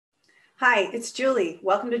Hi, it's Julie.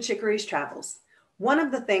 Welcome to Chicory's Travels. One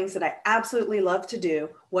of the things that I absolutely love to do,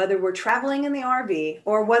 whether we're traveling in the RV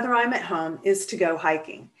or whether I'm at home, is to go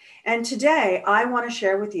hiking. And today I want to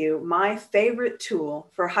share with you my favorite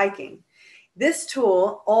tool for hiking. This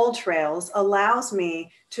tool, AllTrails, allows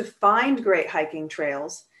me to find great hiking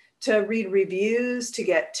trails, to read reviews, to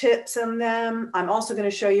get tips on them. I'm also going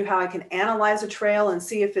to show you how I can analyze a trail and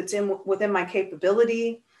see if it's within my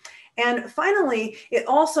capability. And finally, it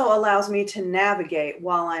also allows me to navigate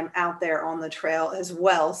while I'm out there on the trail as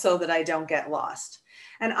well so that I don't get lost.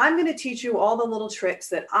 And I'm going to teach you all the little tricks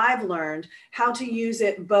that I've learned how to use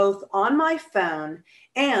it both on my phone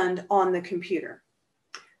and on the computer.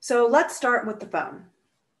 So let's start with the phone.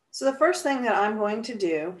 So the first thing that I'm going to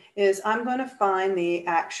do is I'm going to find the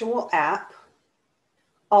actual app,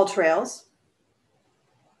 AllTrails,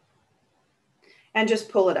 and just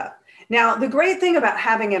pull it up. Now, the great thing about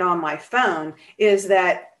having it on my phone is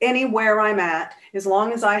that anywhere I'm at, as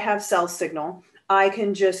long as I have cell signal, I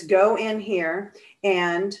can just go in here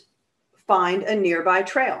and find a nearby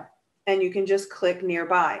trail. And you can just click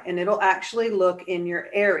nearby and it'll actually look in your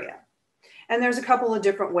area. And there's a couple of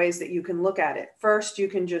different ways that you can look at it. First, you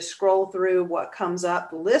can just scroll through what comes up,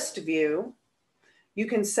 list view. You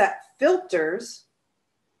can set filters.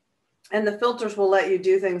 And the filters will let you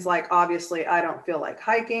do things like, obviously, I don't feel like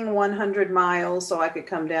hiking 100 miles, so I could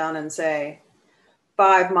come down and say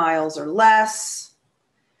 5 miles or less.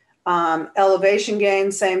 Elevation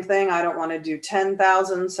gain, same thing. I don't want to do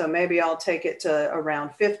 10,000, so maybe I'll take it to around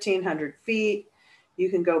 1,500 feet. You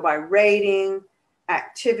can go by rating,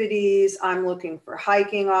 activities. I'm looking for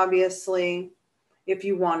hiking, obviously. If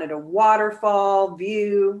you wanted a waterfall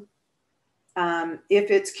view,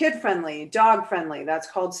 if it's kid-friendly, dog-friendly, that's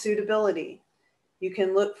called suitability. You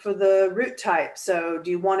can look for the route type. So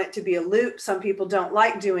do you want it to be a loop? Some people don't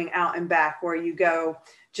like doing out and back where you go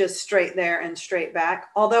just straight there and straight back.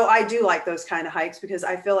 Although I do like those kind of hikes because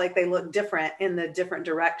I feel like they look different in the different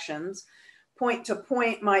directions. Point to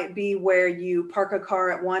point might be where you park a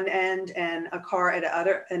car at one end and a car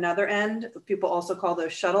at another end. People also call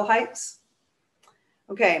those shuttle hikes.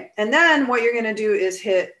 Okay, and then what you're going to do is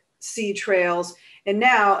hit see trails. And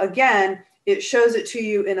now again, it shows it to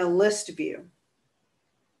you in a list view.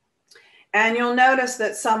 And you'll notice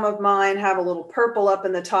that some of mine have a little purple up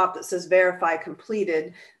in the top that says verify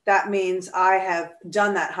completed. That means I have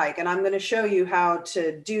done that hike. And I'm going to show you how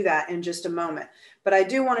to do that in just a moment. But I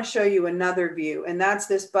do want to show you another view, and that's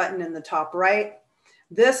this button in the top right.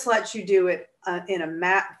 This lets you do it in a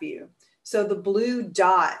map view. So the blue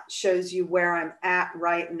dot shows you where I'm at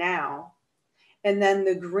right now. And then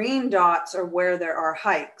the green dots are where there are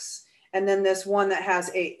hikes. And then this one that has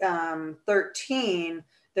 13,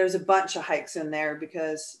 there's a bunch of hikes in there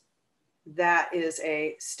because that is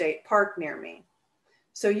a state park near me.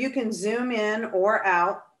 So you can zoom in or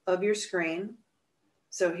out of your screen.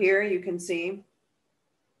 So here you can see,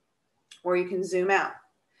 or you can zoom out.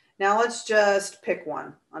 Now let's just pick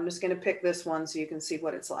one. I'm just going to pick this one so you can see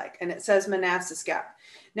what it's like. And it says Manassas Gap.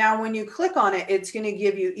 Now, when you click on it, it's going to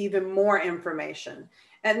give you even more information.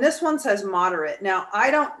 And this one says moderate. Now,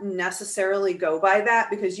 I don't necessarily go by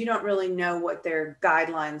that because you don't really know what their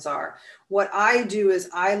guidelines are. What I do is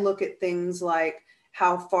I look at things like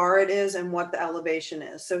how far it is and what the elevation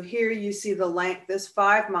is. So here you see the length is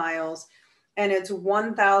 5 miles and it's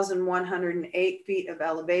 1,108 feet of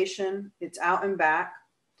elevation. It's out and back.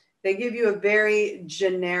 They give you a very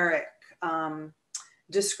generic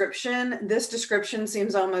description. This description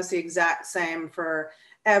seems almost the exact same for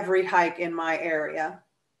every hike in my area.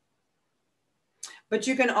 But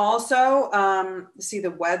you can also see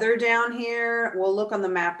the weather down here. We'll look on the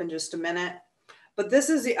map in just a minute. But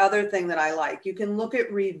this is the other thing that I like. You can look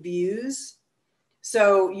at reviews.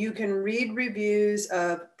 So you can read reviews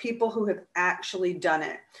of people who have actually done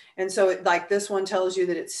it. And so like this one tells you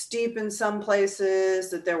that it's steep in some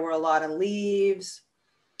places, that there were a lot of leaves.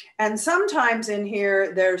 And sometimes in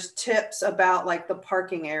here, there's tips about like the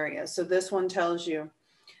parking area. So this one tells you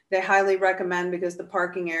they highly recommend because the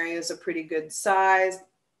parking area is a pretty good size.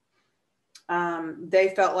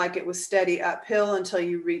 They felt like it was steady uphill until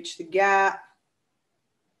you reach the gap.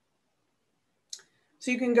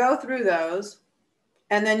 So you can go through those.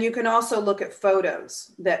 And then you can also look at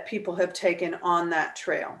photos that people have taken on that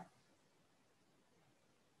trail.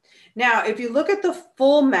 Now, if you look at the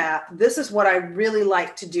full map, this is what I really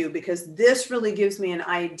like to do because this really gives me an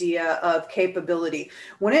idea of capability.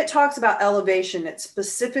 When it talks about elevation, it's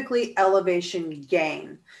specifically elevation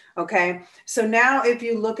gain. Okay, so now if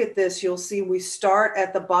you look at this, you'll see we start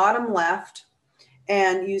at the bottom left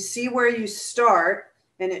and you see where you start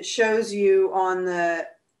and it shows you on the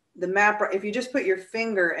the map, if you just put your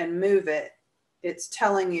finger and move it, it's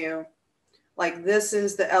telling you like this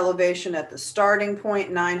is the elevation at the starting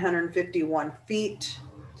point, 951 feet.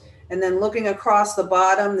 And then looking across the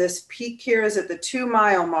bottom, this peak here is at the 2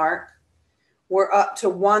 mile mark. We're up to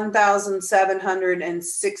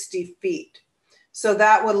 1,760 feet. So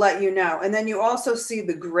that would let you know. And then you also see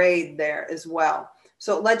the grade there as well.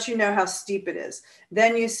 So it lets you know how steep it is.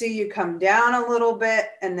 Then you see you come down a little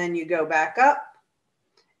bit and then you go back up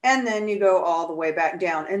and then you go all the way back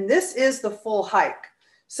down. And this is the full hike.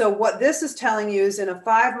 So what this is telling you is in a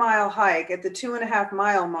 5 mile hike at the 2.5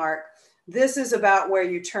 mile mark, this is about where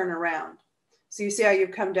you turn around. So you see how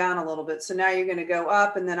you've come down a little bit. So now you're going to go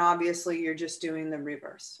up and then obviously you're just doing the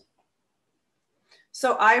reverse.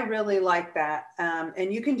 So I really like that.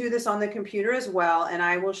 And you can do this on the computer as well. And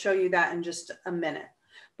I will show you that in just a minute.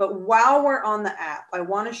 But while we're on the app, I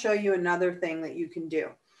want to show you another thing that you can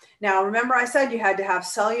do. Now, remember I said you had to have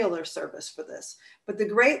cellular service for this. But the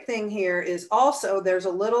great thing here is also there's a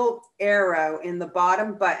little arrow in the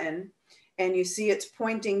bottom button and you see it's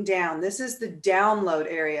pointing down. This is the download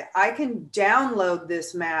area. I can download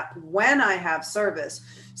this map when I have service.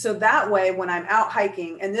 So that way, when I'm out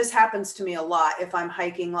hiking, and this happens to me a lot, if I'm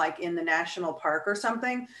hiking like in the national park or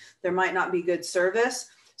something, there might not be good service.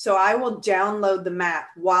 So I will download the map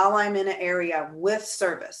while I'm in an area with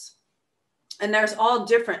service. And there's all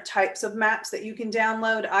different types of maps that you can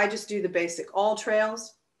download. I just do the basic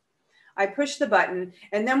AllTrails. I push the button,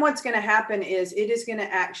 and then what's going to happen is it is going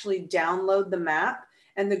to actually download the map.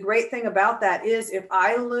 And the great thing about that is if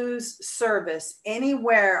I lose service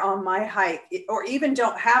anywhere on my hike, or even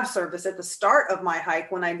don't have service at the start of my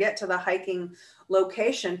hike, when I get to the hiking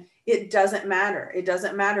location, it doesn't matter. It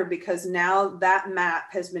doesn't matter because now that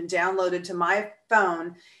map has been downloaded to my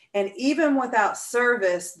phone. And even without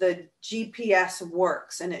service, the GPS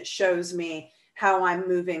works and it shows me how I'm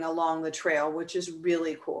moving along the trail, which is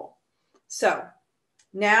really cool. So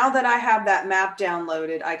now that I have that map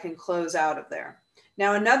downloaded, I can close out of there.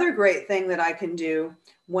 Now, another great thing that I can do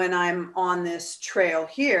when I'm on this trail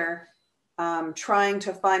here, trying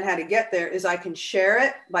to find how to get there, is I can share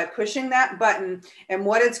it by pushing that button. And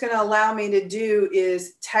what it's going to allow me to do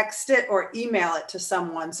is text it or email it to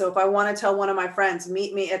someone. So if I want to tell one of my friends,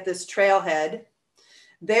 meet me at this trailhead,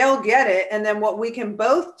 they'll get it. And then what we can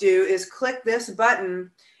both do is click this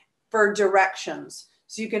button for directions.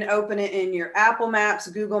 So you can open it in your Apple Maps,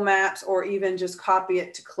 Google Maps, or even just copy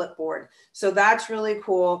it to clipboard. So that's really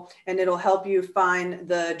cool. And it'll help you find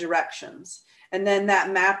the directions. And then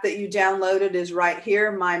that map that you downloaded is right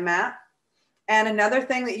here, My Map. And another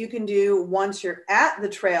thing that you can do once you're at the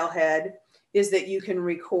trailhead is that you can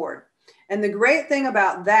record. And the great thing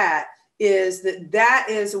about that is that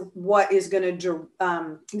is what is going to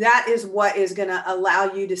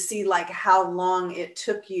allow you to see like how long it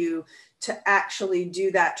took you to actually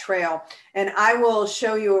do that trail. And I will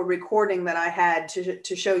show you a recording that I had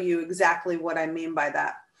to show you exactly what I mean by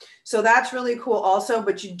that. So that's really cool also,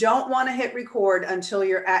 but you don't want to hit record until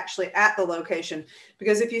you're actually at the location.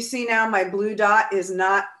 Because if you see now, my blue dot is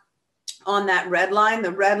not on that red line.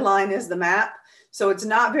 The red line is the map. So it's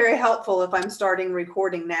not very helpful if I'm starting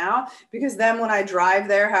recording now, because then when I drive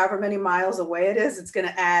there, however many miles away it is, it's going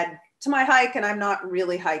to add to my hike and I'm not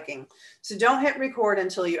really hiking. So don't hit record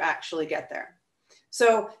until you actually get there.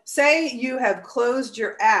 So say you have closed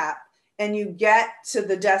your app and you get to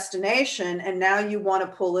the destination and now you want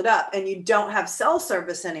to pull it up and you don't have cell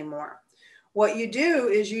service anymore. What you do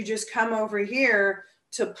is you just come over here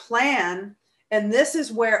to plan, and this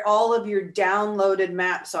is where all of your downloaded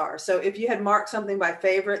maps are. So if you had marked something by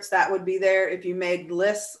favorites, that would be there. If you made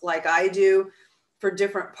lists like I do for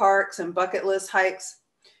different parks and bucket list hikes,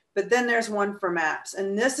 but then there's one for maps,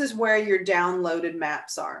 and this is where your downloaded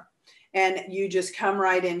maps are. And you just come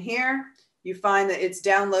right in here. You find that it's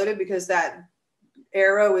downloaded because that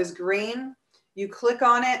arrow is green. You click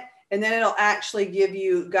on it, and then it'll actually give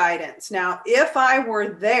you guidance. Now, if I were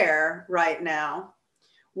there right now,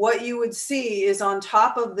 what you would see is on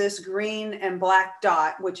top of this green and black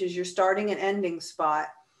dot, which is your starting and ending spot,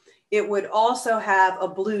 it would also have a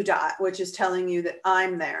blue dot, which is telling you that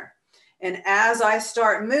I'm there. And as I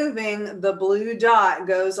start moving, the blue dot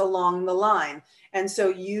goes along the line. And so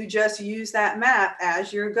you just use that map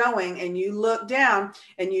as you're going and you look down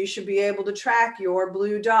and you should be able to track your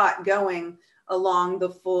blue dot going along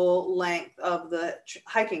the full length of the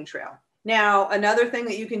hiking trail. Now, another thing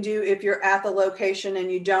that you can do if you're at the location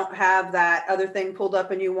and you don't have that other thing pulled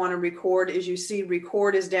up and you want to record is you see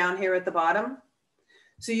record is down here at the bottom.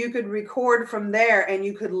 So you could record from there and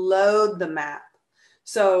you could load the map.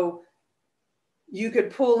 So you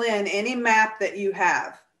could pull in any map that you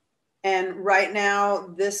have. And right now,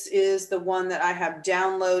 this is the one that I have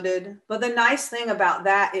downloaded. But the nice thing about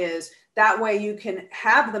that is that way you can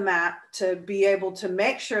have the map to be able to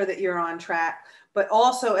make sure that you're on track, but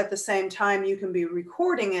also at the same time, you can be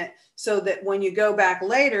recording it so that when you go back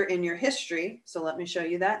later in your history, so let me show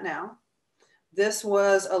you that now. This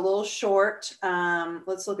was a little short.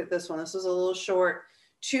 Let's look at this one. This was a little short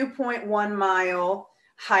 2.1 mile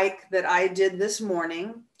hike that I did this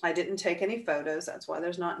morning. I didn't take any photos. That's why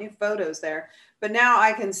there's not any photos there. But now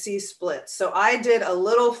I can see splits. So I did a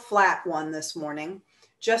little flat one this morning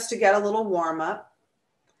just to get a little warm up.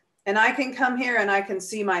 And I can come here and I can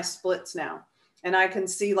see my splits now. And I can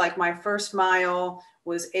see like my first mile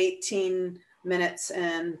was 18 minutes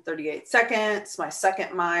and 38 seconds. My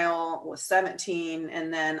second mile was 17.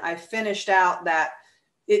 And then I finished out that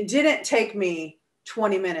it didn't take me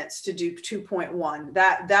 20 minutes to do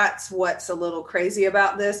 2.1. That's what's a little crazy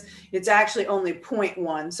about this. It's actually only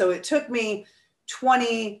 0.1. So it took me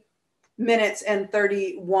 20 minutes and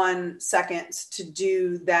 31 seconds to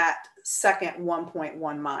do that second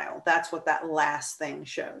 1.1 mile. That's what that last thing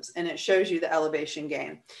shows. And it shows you the elevation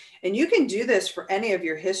gain. And you can do this for any of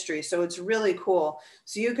your history. So it's really cool.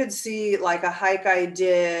 So you could see like a hike I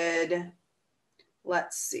did.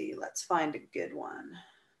 Let's see, let's find a good one.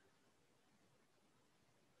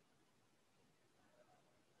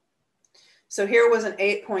 So here was an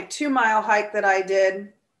 8.2 mile hike that I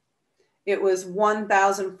did. It was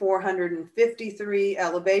 1,453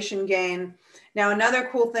 elevation gain. Now, another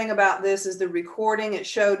cool thing about this is the recording. It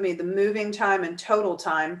showed me the moving time and total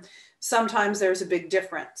time. Sometimes there's a big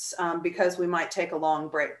difference because we might take a long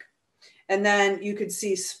break. And then you could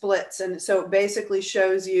see splits. And so it basically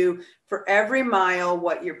shows you for every mile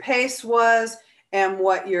what your pace was and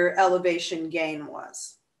what your elevation gain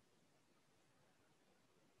was.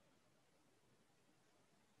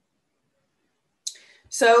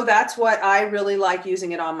 So that's what I really like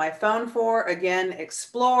using it on my phone for. Again,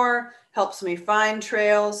 Explore helps me find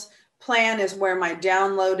trails. Plan is where my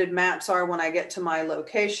downloaded maps are when I get to my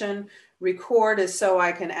location. Record is so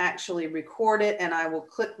I can actually record it, and I will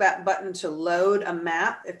click that button to load a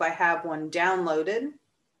map if I have one downloaded.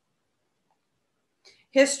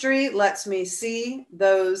 History lets me see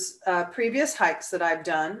those previous hikes that I've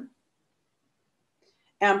done.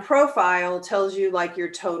 And Profile tells you like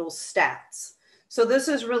your total stats. So this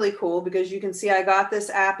is really cool because you can see I got this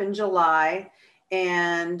app in July,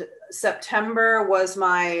 and September was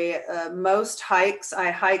my most hikes.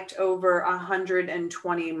 I hiked over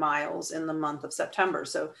 120 miles in the month of September.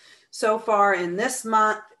 So far in this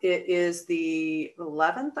month, it is the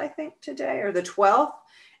 11th, I think today, or the 12th.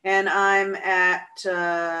 And I'm at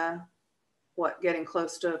getting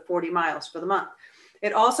close to 40 miles for the month.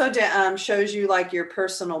 It also shows you like your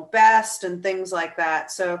personal best and things like that.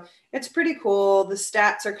 So it's pretty cool. The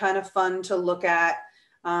stats are kind of fun to look at,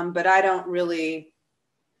 but I don't really,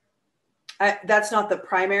 that's not the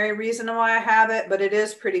primary reason why I have it, but it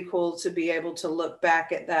is pretty cool to be able to look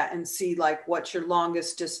back at that and see like what's your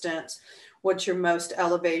longest distance, what's your most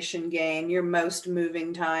elevation gain, your most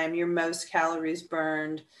moving time, your most calories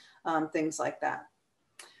burned, things like that.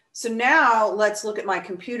 So now let's look at my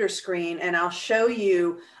computer screen and I'll show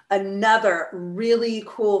you another really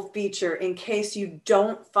cool feature in case you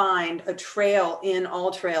don't find a trail in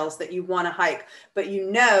AllTrails that you want to hike, but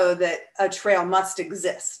you know that a trail must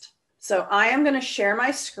exist. So I am going to share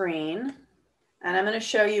my screen and I'm going to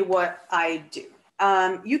show you what I do.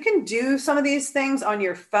 You can do some of these things on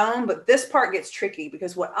your phone, but this part gets tricky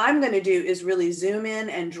because what I'm going to do is really zoom in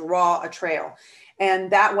and draw a trail.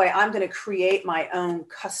 And that way I'm going to create my own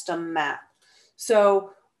custom map.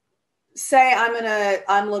 So say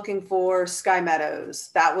I'm looking for Sky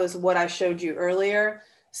Meadows. That was what I showed you earlier.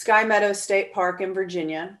 Sky Meadows State Park in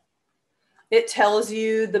Virginia. It tells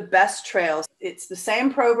you the best trails. It's the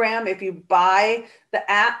same program. If you buy the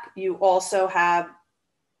app, you also have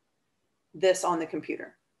this on the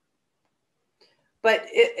computer. But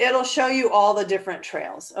it'll show you all the different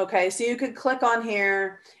trails. Okay, so you could click on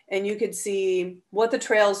here and you could see what the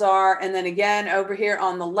trails are. And then again, over here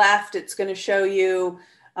on the left, it's going to show you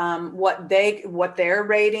what their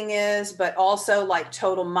rating is, but also like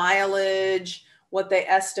total mileage, what they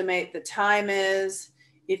estimate the time is.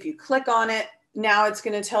 If you click on it, now it's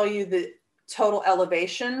going to tell you the total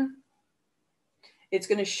elevation. It's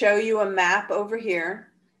going to show you a map over here.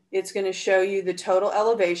 It's going to show you the total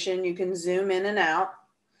elevation. You can zoom in and out.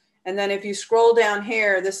 And then if you scroll down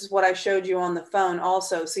here, this is what I showed you on the phone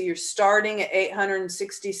also. So you're starting at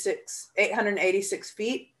 886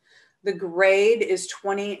 feet. The grade is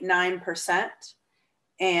 29%.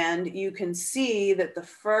 And you can see that the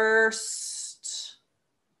first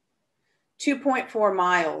 2.4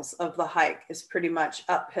 miles of the hike is pretty much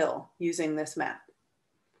uphill using this map.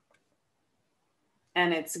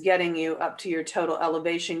 And it's getting you up to your total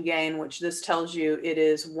elevation gain, which this tells you it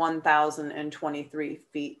is 1,023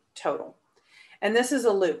 feet total. And this is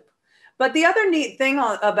a loop. But the other neat thing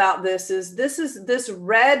about this is this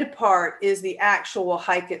red part is the actual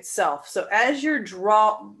hike itself. So as you're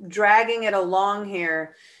dragging it along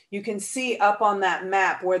here, you can see up on that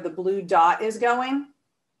map where the blue dot is going.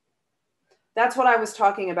 That's what I was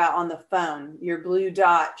talking about on the phone. Your blue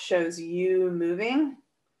dot shows you moving.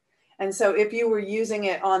 And so if you were using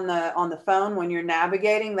it on the phone when you're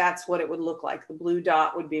navigating, that's what it would look like. The blue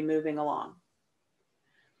dot would be moving along.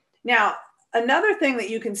 Now, another thing that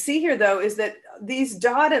you can see here, though, is that these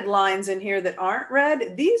dotted lines in here that aren't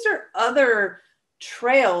red, these are other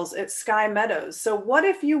trails at Sky Meadows. So what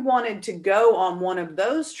if you wanted to go on one of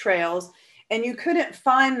those trails and you couldn't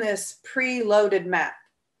find this preloaded map?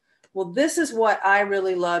 Well, this is what I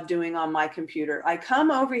really love doing on my computer. I come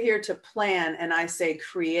over here to plan and I say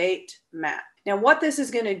create map. Now what this is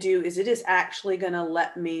going to do is it is actually going to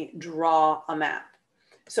let me draw a map.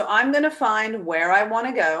 So I'm going to find where I want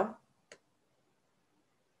to go.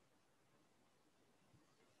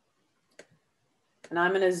 And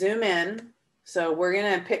I'm going to zoom in. So we're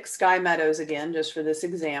going to pick Sky Meadows again, just for this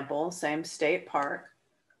example, same state park.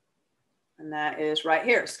 And that is right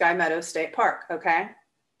here, Sky Meadows State Park, okay?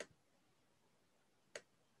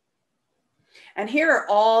 And here are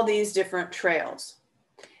all these different trails.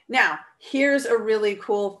 Now, here's a really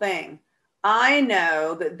cool thing. I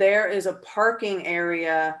know that there is a parking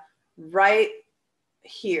area right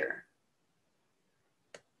here.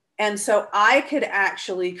 And so I could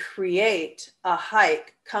actually create a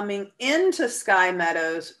hike coming into Sky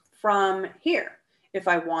Meadows from here if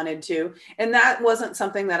I wanted to. And that wasn't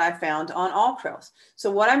something that I found on AllTrails. So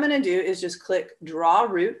what I'm going to do is just click Draw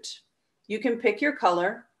Route. You can pick your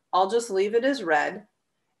color. I'll just leave it as red.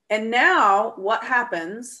 And now what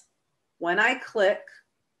happens when I click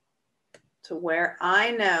to where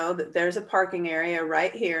I know that there's a parking area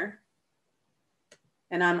right here,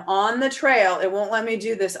 and I'm on the trail, it won't let me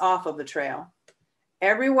do this off of the trail.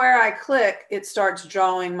 Everywhere I click, it starts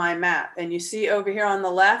drawing my map. And you see over here on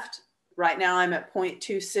the left, right now I'm at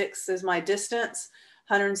 0.26 is my distance,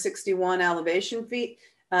 161 elevation feet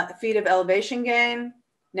of elevation gain.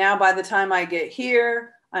 Now by the time I get here,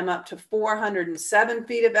 I'm up to 407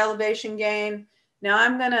 feet of elevation gain. Now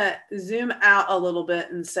I'm going to zoom out a little bit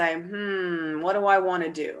and say, what do I want to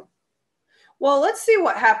do? Well, let's see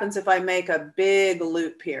what happens if I make a big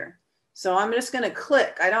loop here. So I'm just going to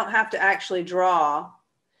click. I don't have to actually draw.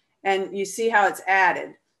 And you see how it's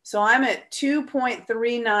added. So I'm at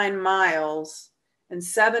 2.39 miles and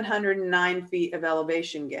 709 feet of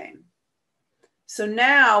elevation gain. So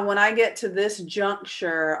now when I get to this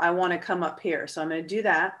juncture, I want to come up here. So I'm going to do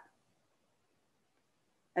that.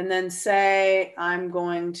 And then say I'm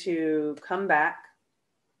going to come back.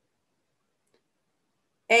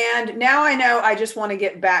 And now I know I just want to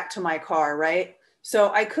get back to my car, right?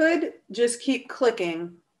 So I could just keep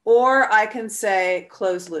clicking, or I can say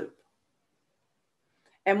close loop.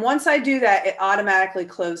 And once I do that, it automatically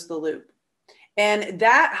closed the loop. And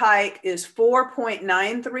that hike is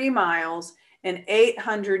 4.93 miles and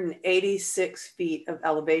 886 feet of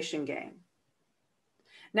elevation gain.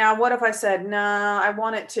 Now, what if I said, nah, I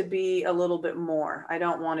want it to be a little bit more. I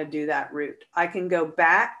don't want to do that route. I can go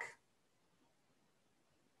back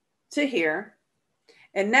to here.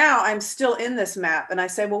 And now I'm still in this map. And I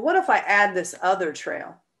say, well, what if I add this other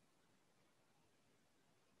trail?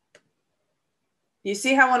 You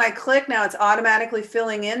see how when I click now, it's automatically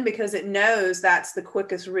filling in because it knows that's the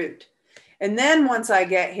quickest route. And then once I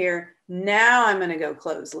get here, now I'm going to go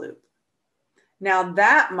close loop. Now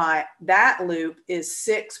that loop is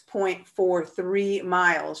 6.43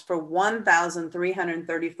 miles for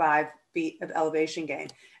 1,335 feet of elevation gain.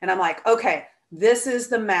 And I'm like, okay, this is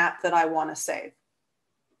the map that I want to save.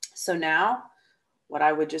 So now what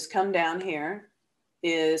I would just come down here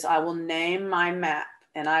is I will name my map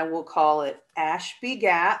and I will call it Ashby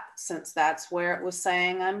Gap, since that's where it was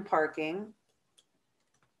saying I'm parking,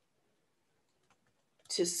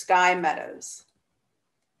 to Sky Meadows.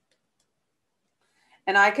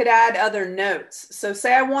 And I could add other notes. So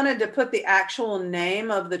say I wanted to put the actual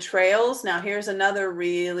name of the trails. Now here's another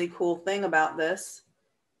really cool thing about this.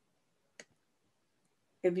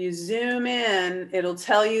 If you zoom in, it'll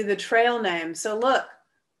tell you the trail name. So look,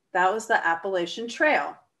 that was the Appalachian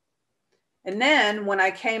Trail. And then when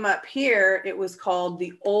I came up here, it was called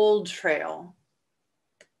the Old Trail.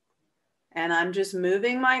 And I'm just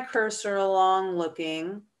moving my cursor along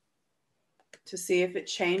looking. to see if it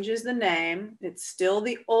changes the name. It's still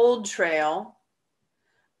the old trail,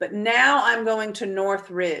 but now I'm going to North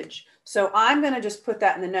Ridge. So I'm going to just put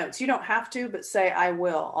that in the notes. You don't have to, but say I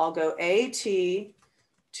will. I'll go AT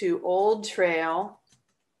to Old Trail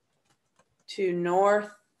to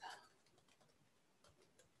North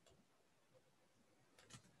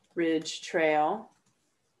Ridge Trail.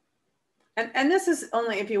 And this is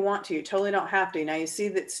only if you want to. You totally don't have to. Now you see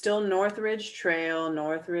that still North Ridge Trail,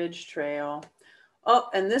 North Ridge Trail. Oh,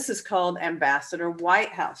 and this is called Ambassador White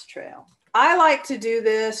House Trail. I like to do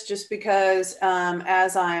this just because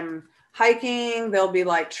as I'm hiking, there'll be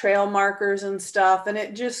like trail markers and stuff. And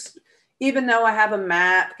it just, even though I have a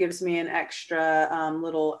map, gives me an extra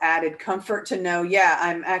little added comfort to know, yeah,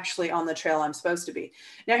 I'm actually on the trail I'm supposed to be.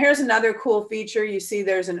 Now here's another cool feature. You see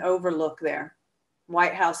there's an overlook there.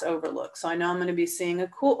 White House overlook. So I know I'm going to be seeing a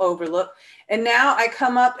cool overlook. And now I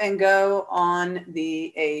come up and go on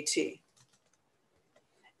the AT.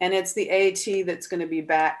 And it's the AT that's going to be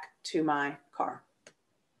back to my car.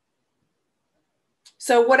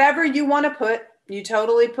 So whatever you want to put, you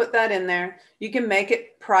totally put that in there. You can make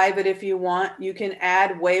it private if you want. You can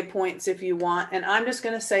add waypoints if you want. And I'm just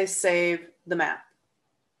going to say save the map.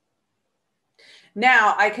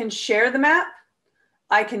 Now I can share the map.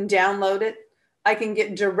 I can download it. I can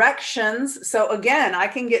get directions. So again, I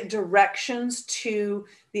can get directions to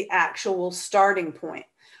the actual starting point.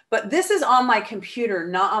 But this is on my computer,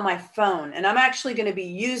 not on my phone. And I'm actually going to be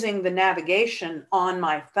using the navigation on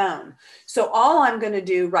my phone. So all I'm going to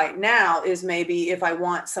do right now is maybe if I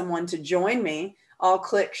want someone to join me, I'll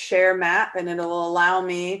click share map and it'll allow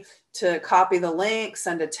me to copy the link,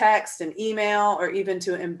 send a text, an email, or even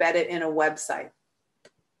to embed it in a website.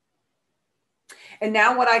 And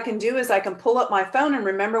now what I can do is I can pull up my phone and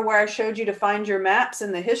remember where I showed you to find your maps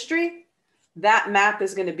in the history? That map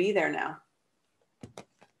is going to be there now.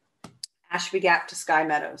 Ashby Gap to Sky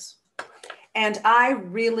Meadows. And I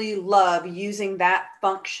really love using that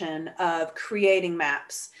function of creating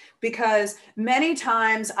maps because many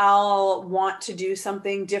times I'll want to do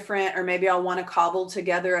something different, or maybe I'll want to cobble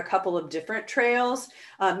together a couple of different trails.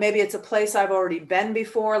 Maybe it's a place I've already been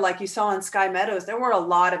before. Like you saw in Sky Meadows, there were a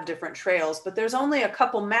lot of different trails, but there's only a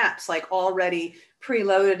couple maps like already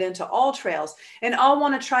preloaded into All Trails. And I'll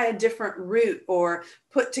want to try a different route or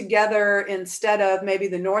put together, instead of maybe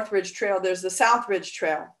the North Ridge Trail, there's the South Ridge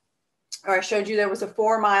Trail. Or I showed you there was a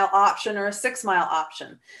 4-mile option or a 6-mile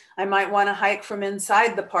option. I might want to hike from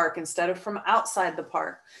inside the park instead of from outside the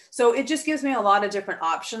park. So it just gives me a lot of different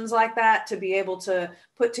options like that to be able to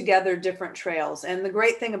put together different trails. And the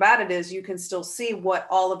great thing about it is you can still see what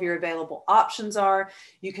all of your available options are.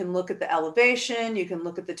 You can look at the elevation, you can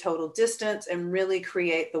look at the total distance and really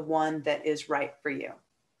create the one that is right for you.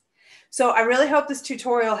 So I really hope this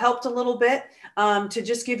tutorial helped a little bit to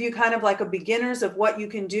just give you kind of like a beginners of what you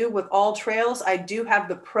can do with All Trails. I do have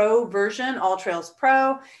the Pro version, All Trails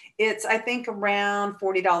Pro. It's, I think, around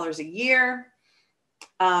 $40 a year.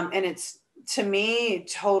 And it's, to me,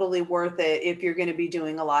 totally worth it if you're going to be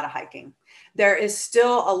doing a lot of hiking. There is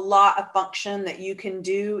still a lot of function that you can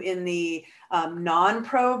do in the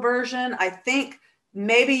non-pro version. I think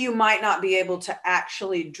maybe you might not be able to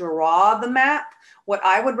actually draw the map. What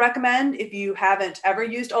I would recommend if you haven't ever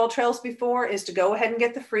used All Trails before is to go ahead and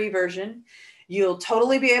get the free version. You'll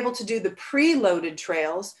totally be able to do the preloaded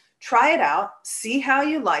trails, try it out, see how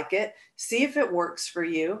you like it, see if it works for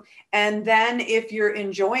you. And then if you're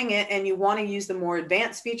enjoying it and you want to use the more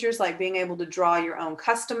advanced features like being able to draw your own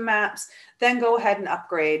custom maps, then go ahead and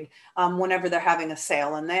upgrade whenever they're having a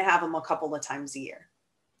sale, and they have them a couple of times a year.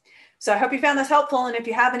 So I hope you found this helpful. And if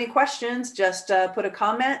you have any questions, just put a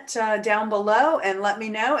comment down below and let me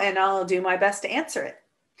know, and I'll do my best to answer it.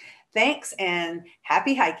 Thanks and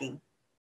happy hiking.